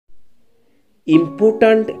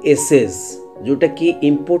Important assess जोटा कि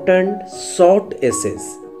important short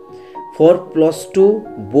assess for +2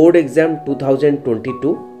 board exam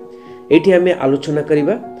 2022 एठी हमें आलोचना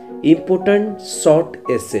करिबा important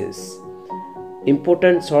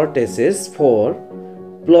short assess for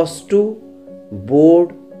 +2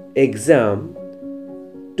 board exam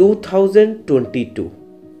 2022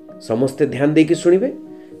 समस्ते ध्यान देकी सुनिबे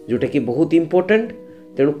जोटा कि बहुत इम्पोर्टेंट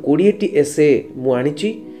तेणु 20टी एसे मु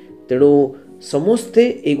आनिची तेणु समस्ते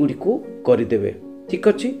एगुड़ी को करदेवे ठीक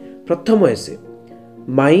अच्छे। प्रथम एसे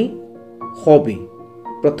माई हॉबी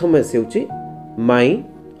प्रथम एसे होची माई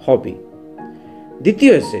हॉबी।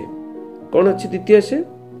 द्वितीय एसे कौन अच्छी द्वितीय एसे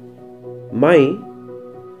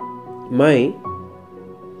माई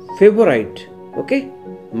favourite okay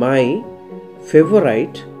my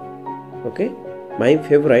favourite okay my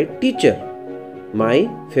favourite teacher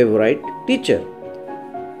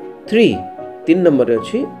 3 number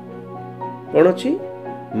अच्छी कौन अच्छी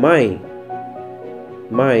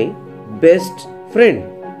माई बेस्ट फ्रेंड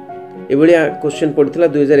ये क्वेश्चन पड़ता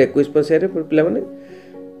 2021 मसीह पिला माने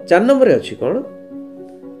 4 नंबर अच्छी कौन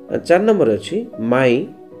 4 नंबर अच्छी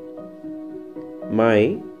माई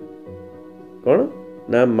कौन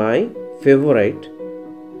ना माई फेवराइट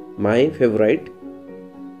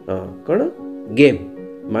कौन गेम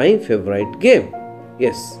माई favourite game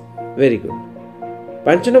yes very good.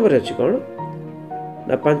 5 number अच्छी कौन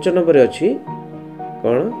ना 5 नंबर अच्छी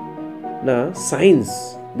कौन ना साइंस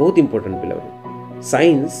बहुत इंपोर्टेंट पिला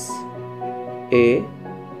science a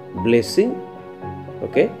blessing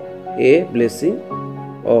okay a blessing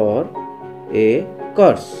और ए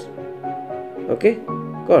कर्स ओके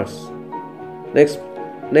कर्स।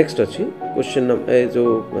 नेक्स्ट अच्छी क्वेश्चन जो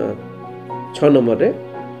 6 नंबर रे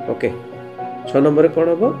ओके 6 नंबर कौन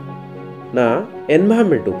हम ना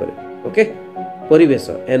एनवायरनमेंट ऊपर ओके परिवेश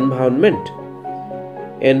एनवायरनमेंट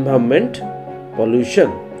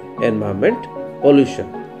पॉल्यूशन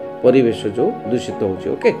परिवेश जो दूषित होची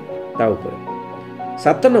ओके ता ऊपर।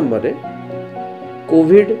 7 नंबर रे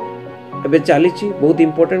कोविड एबे चलीची बहुत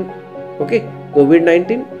इंपोर्टेंट ओके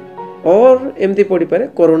कोविड-19 और एमती पड़ी पारे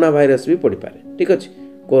कोरोना वायरस भी पड़ी पारे ठीक अच्छे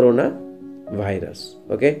कोरोना वायरस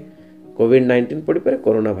ओके कोविड-19 पड़ी पारे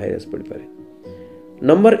कोरोना वायरस पड़ी पारे।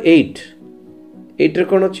 नंबर 8 रे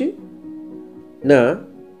कौन अच्छी ना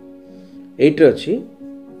 8 अच्छी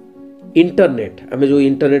इंटरनेट आम जो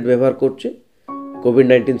इंटरनेट व्यवहार करछे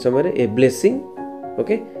कोविड-19 समय a blessing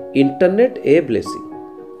okay internet a blessing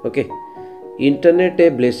okay internet a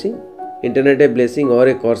blessing और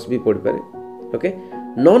ए कोर्स भी पढ़ पारे ओके।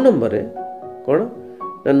 9 नंबर रे कौन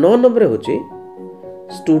ना 9 नंबर होची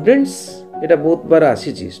स्टूडेंट्स एटा बहुत बार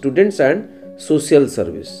आसी स्टूडेंट्स एंड सोशल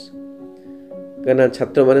सर्विस कहना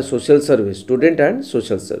छात्र माने social service student and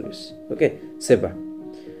social service okay सेवा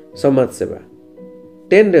समाज सेवा।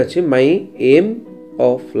 10 रे अछि माई एम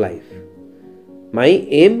ऑफ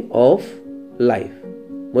लाइफ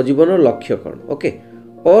मो जीवन लक्ष्य कौन ओके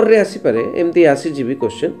और रे आसी पारे एमती आसी जीवी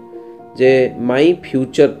question J my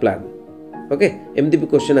future plan okay एमती भी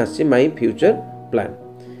क्वेश्चन आसी माई फ्यूचर प्लान।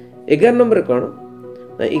 11 नंबर कौन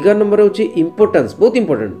 11 नंबर होची इम्पोर्टेंस बहुत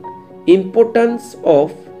इंपोर्टेंट इम्पोर्टेंस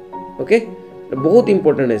ऑफ ओके बहुत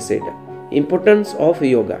important essay importance of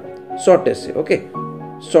yoga short essay okay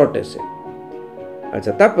short essay.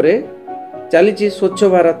 अच्छा तापरे चली स्वच्छ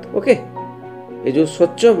भारत ओके ये जो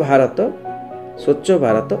स्वच्छ भारत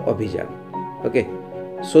अभियान ओके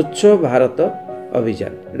स्वच्छ भारत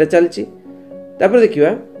अभियान एटा चलची। तापर देखिबा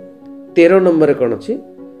 13 नंबर कौन अच्छी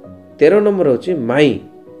 13 नंबर होची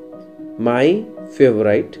माई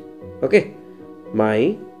favourite okay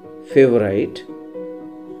my favourite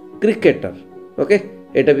cricketer okay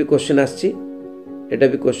एटा भी क्वेश्चन आछि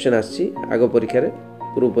आगो परीक्षा रे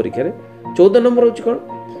पूर्व परीक्षा रे। 14 नंबर होची कौन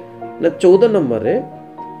ना 14 नंबर रे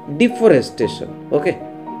डिफोरेस्टेशन ओके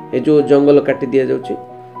ये जो जंगल काटी दिया जाउची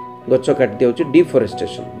गछ काटी दिया जाउची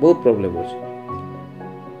डिफोरेस्टेशन बहुत प्रॉब्लम होची।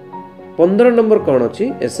 15 नंबर कौन अच्छी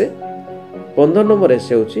ऐसे 15 नंबर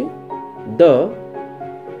ऐसे होची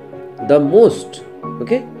the most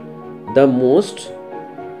okay the most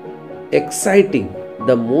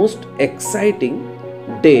exciting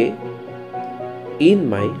day in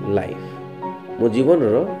my life मो जीवन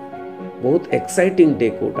रो बहुत एक्साइटिंग डे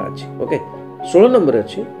कोटा अछि ओके। 16 नंबर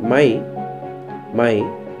अच्छी माई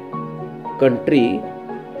कंट्री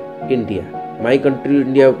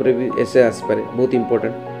इंडिया ऊपर भी ऐसे आस पारे बहुत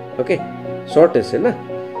इंपोर्टेंट ओके शॉर्ट ऐसे ना।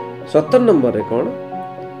 17 नंबर रे कौन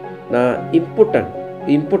ना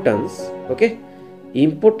importance okay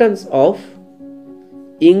importance of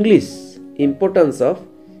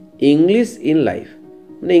English in life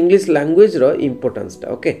मैंने इंग्लिश लैंग्वेज रो इम्पोर्टेंस टा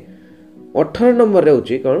ओके। 18 नंबर रे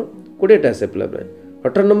होची कौन 20टा से प्लस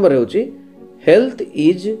 18 नंबर होची health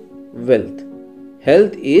is wealth,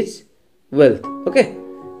 health is wealth, okay,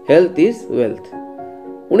 health is wealth.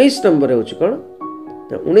 19 number हूँ कौन,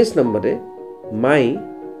 19 नंबर रे माई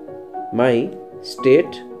माई स्टेट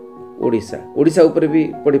ओडिशा, ओडिशा ऊपर भी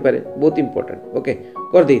पढ़ी पारे, बहुत इंपोर्टेंट, ओके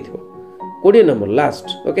कर दे। 20 नंबर लास्ट,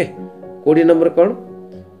 ओके 20 नंबर कौन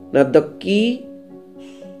ना द की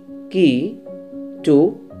टू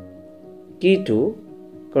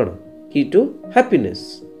कौन, की टू हैप्पीनेस,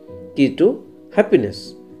 की टू हैप्पीनेस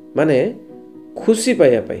माने खुशी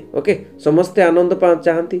पाइबा पाई, ओके समस्ते आनंद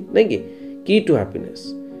चाहती नहीं कि टू हैप्पीनेस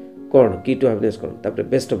कौन, की टू हैप्पीनेस कौन, तापर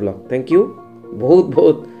best of luck, thank you, बहुत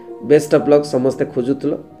बहुत बेस्ट ऑफ लक, समस्ते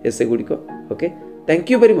खोजुल एसे गुड़िक, okay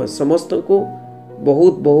thank you very much, समस्त को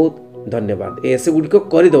बहुत बहुत धन्यवाद। एसे गुड़िक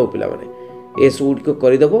करदेव पिला माने, एस गुड़िक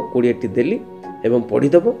करदेव 20टी देली एवं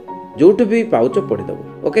पढ़ीदेव, जोटू भी pouch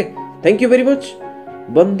पढ़ीदेव, okay thank you very much.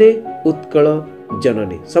 वंदे उत्कल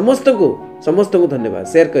जननी, समस्त को धन्यवाद,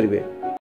 शेयर करेंगे।